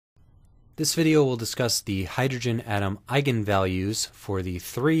This video will discuss the hydrogen atom eigenvalues for the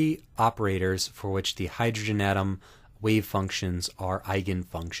three operators for which the hydrogen atom wave functions are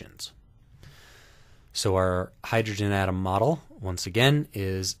eigenfunctions. So our hydrogen atom model, once again,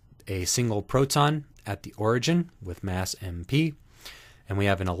 is a single proton at the origin with mass mp, and we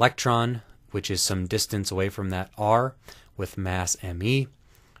have an electron, which is some distance away from that r, with mass me.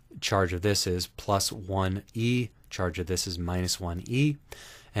 Charge of this is plus 1e, charge of this is minus 1e,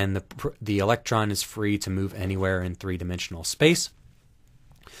 and the electron is free to move anywhere in three-dimensional space.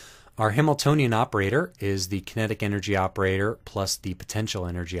 Our Hamiltonian operator is the kinetic energy operator plus the potential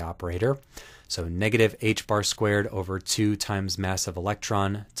energy operator. So negative h bar squared over 2 times mass of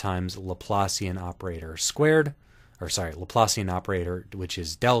electron times Laplacian operator squared, Laplacian operator, which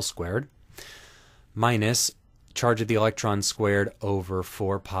is del squared, minus charge of the electron squared over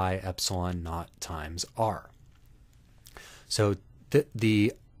 4 pi epsilon naught times r. So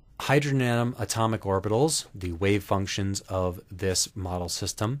the hydrogen atom atomic orbitals, the wave functions of this model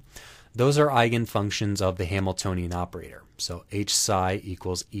system, those are eigenfunctions of the Hamiltonian operator. So h psi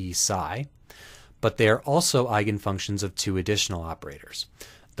equals e psi. But they are also eigenfunctions of two additional operators.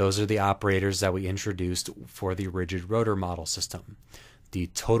 Those are the operators that we introduced for the rigid rotor model system. The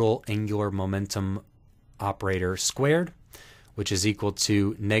total angular momentum operator squared, which is equal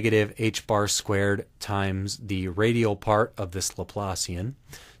to negative h bar squared times the radial part of this Laplacian.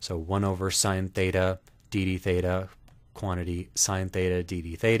 So 1 over sine theta dd theta quantity sine theta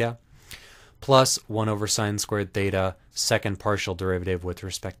dd theta, plus 1 over sine squared theta second partial derivative with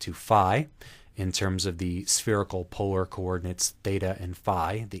respect to phi in terms of the spherical polar coordinates theta and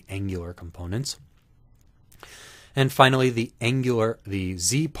phi, the angular components. And finally, the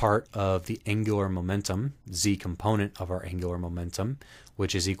z part of the angular momentum, z component of our angular momentum,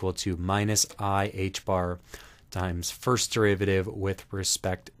 which is equal to minus I h bar times first derivative with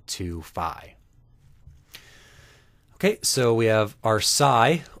respect to phi. Okay, so we have our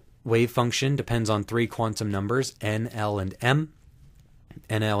psi wave function depends on three quantum numbers, n, l, and m.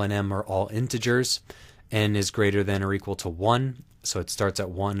 n, l, and m are all integers. N is greater than or equal to 1. So it starts at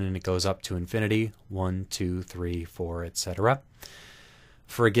 1 and it goes up to infinity, 1, 2, 3, 4, etc.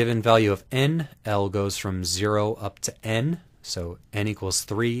 For a given value of n, L goes from 0 up to n. So n equals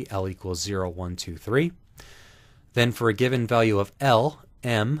 3, L equals 0, 1, 2, 3. Then for a given value of L,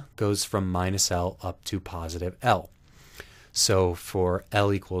 m goes from minus L up to positive L. So for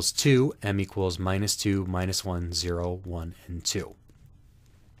L equals 2, m equals minus 2, minus 1, 0, 1, and 2.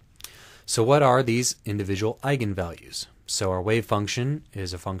 So what are these individual eigenvalues? So our wave function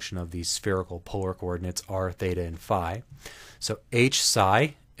is a function of these spherical polar coordinates r, theta, and phi. So h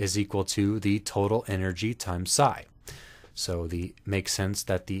psi is equal to the total energy times psi. So makes sense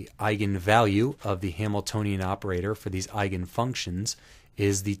that the eigenvalue of the Hamiltonian operator for these eigenfunctions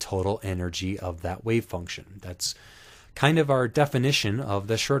is the total energy of that wave function. That's kind of our definition of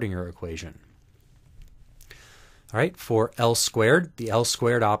the Schrödinger equation. All right, for L squared, the L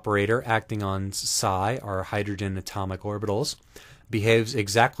squared operator acting on psi, our hydrogen atomic orbitals, behaves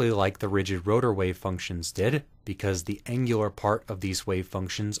exactly like the rigid rotor wave functions did because the angular part of these wave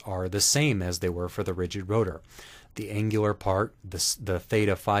functions are the same as they were for the rigid rotor. The angular part, the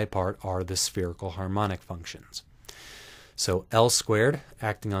theta phi part, are the spherical harmonic functions. So L squared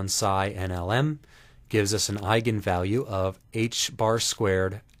acting on psi and Lm gives us an eigenvalue of h bar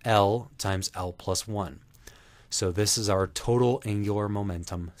squared L times L plus 1. So this is our total angular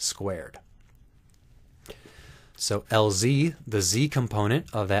momentum squared. So Lz, the z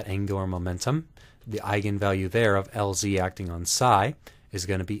component of that angular momentum, the eigenvalue there of Lz acting on psi is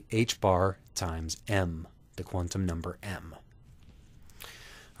going to be h bar times m, the quantum number m.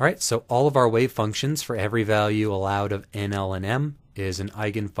 All right, so all of our wave functions for every value allowed of n, l, and m is an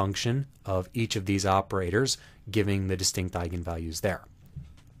eigenfunction of each of these operators, giving the distinct eigenvalues there.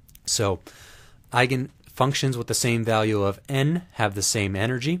 So functions with the same value of n have the same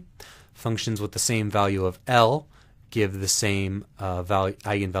energy. Functions with the same value of L give the same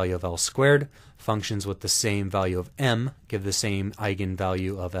eigenvalue of L squared. Functions with the same value of m give the same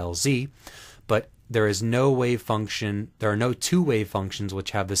eigenvalue of Lz. But there are no two wave functions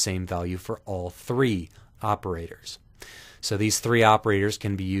which have the same value for all three operators. So these three operators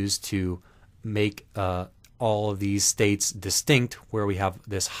can be used to make all of these states distinct where we have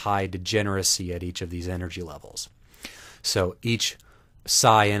this high degeneracy at each of these energy levels. So each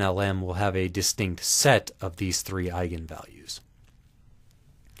psi and Lm will have a distinct set of these three eigenvalues.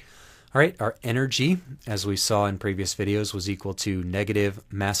 All right, our energy, as we saw in previous videos, was equal to negative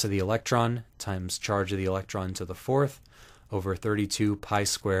mass of the electron times charge of the electron to the fourth over 32 pi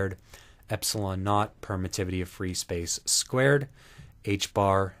squared epsilon naught permittivity of free space squared, h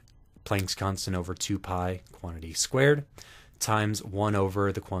bar Planck's constant over 2 pi quantity squared times 1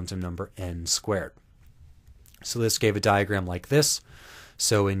 over the quantum number n squared. So this gave a diagram like this.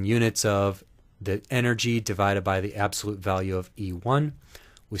 So in units of the energy divided by the absolute value of E1,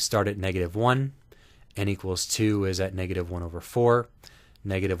 we start at -1. N equals 2 is at -1 over 4,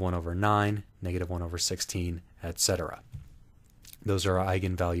 -1 over 9, -1 over 16, etc. Those are our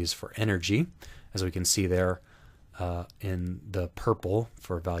eigenvalues for energy, as we can see there in the purple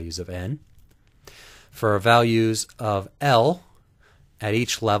for values of n. For our values of L, at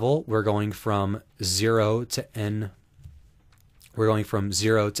each level, we're going from 0 to n. We're going from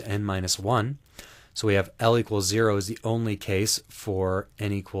 0 to n minus 1. So we have L equals 0 is the only case for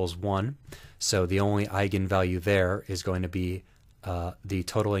n equals 1. So the only eigenvalue there is going to be the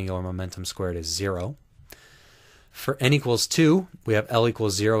total angular momentum squared is 0. For n equals 2, we have L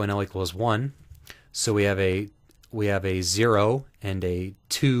equals 0 and L equals 1. So we have a 0 and a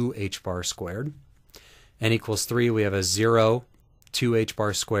 2 h bar squared. N equals 3, we have a 0, 2 h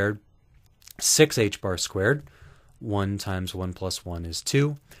bar squared, 6 h bar squared. 1 times 1 plus 1 is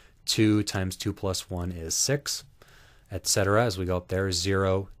 2. 2 times 2 plus 1 is 6, etc. As we go up there,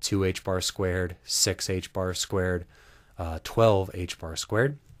 0, 2 h bar squared, 6 h bar squared, 12 h bar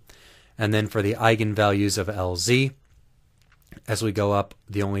squared. And then for the eigenvalues of Lz, as we go up,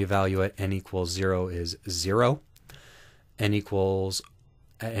 the only value at n equals 0 is 0. At n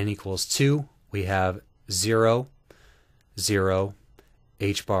equals 2, we have 0, 0,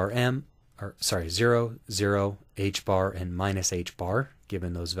 h bar m, 0, 0, h bar, and minus h bar,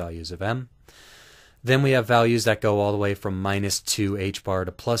 given those values of m. Then we have values that go all the way from minus 2 h bar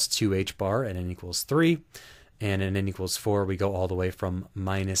to plus 2 h bar at n equals 3. And at n equals 4, we go all the way from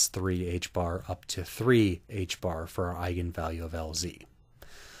minus 3 h bar up to 3 h bar for our eigenvalue of Lz.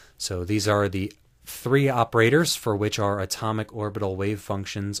 So these are the 3 operators for which our atomic orbital wave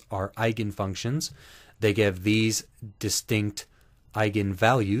functions are eigenfunctions. They give these distinct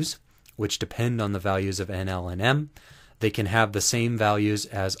eigenvalues, which depend on the values of n, l, and m. They can have the same values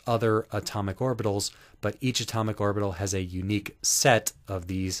as other atomic orbitals, but each atomic orbital has a unique set of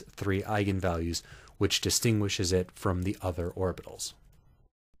these 3 eigenvalues, which distinguishes it from the other orbitals.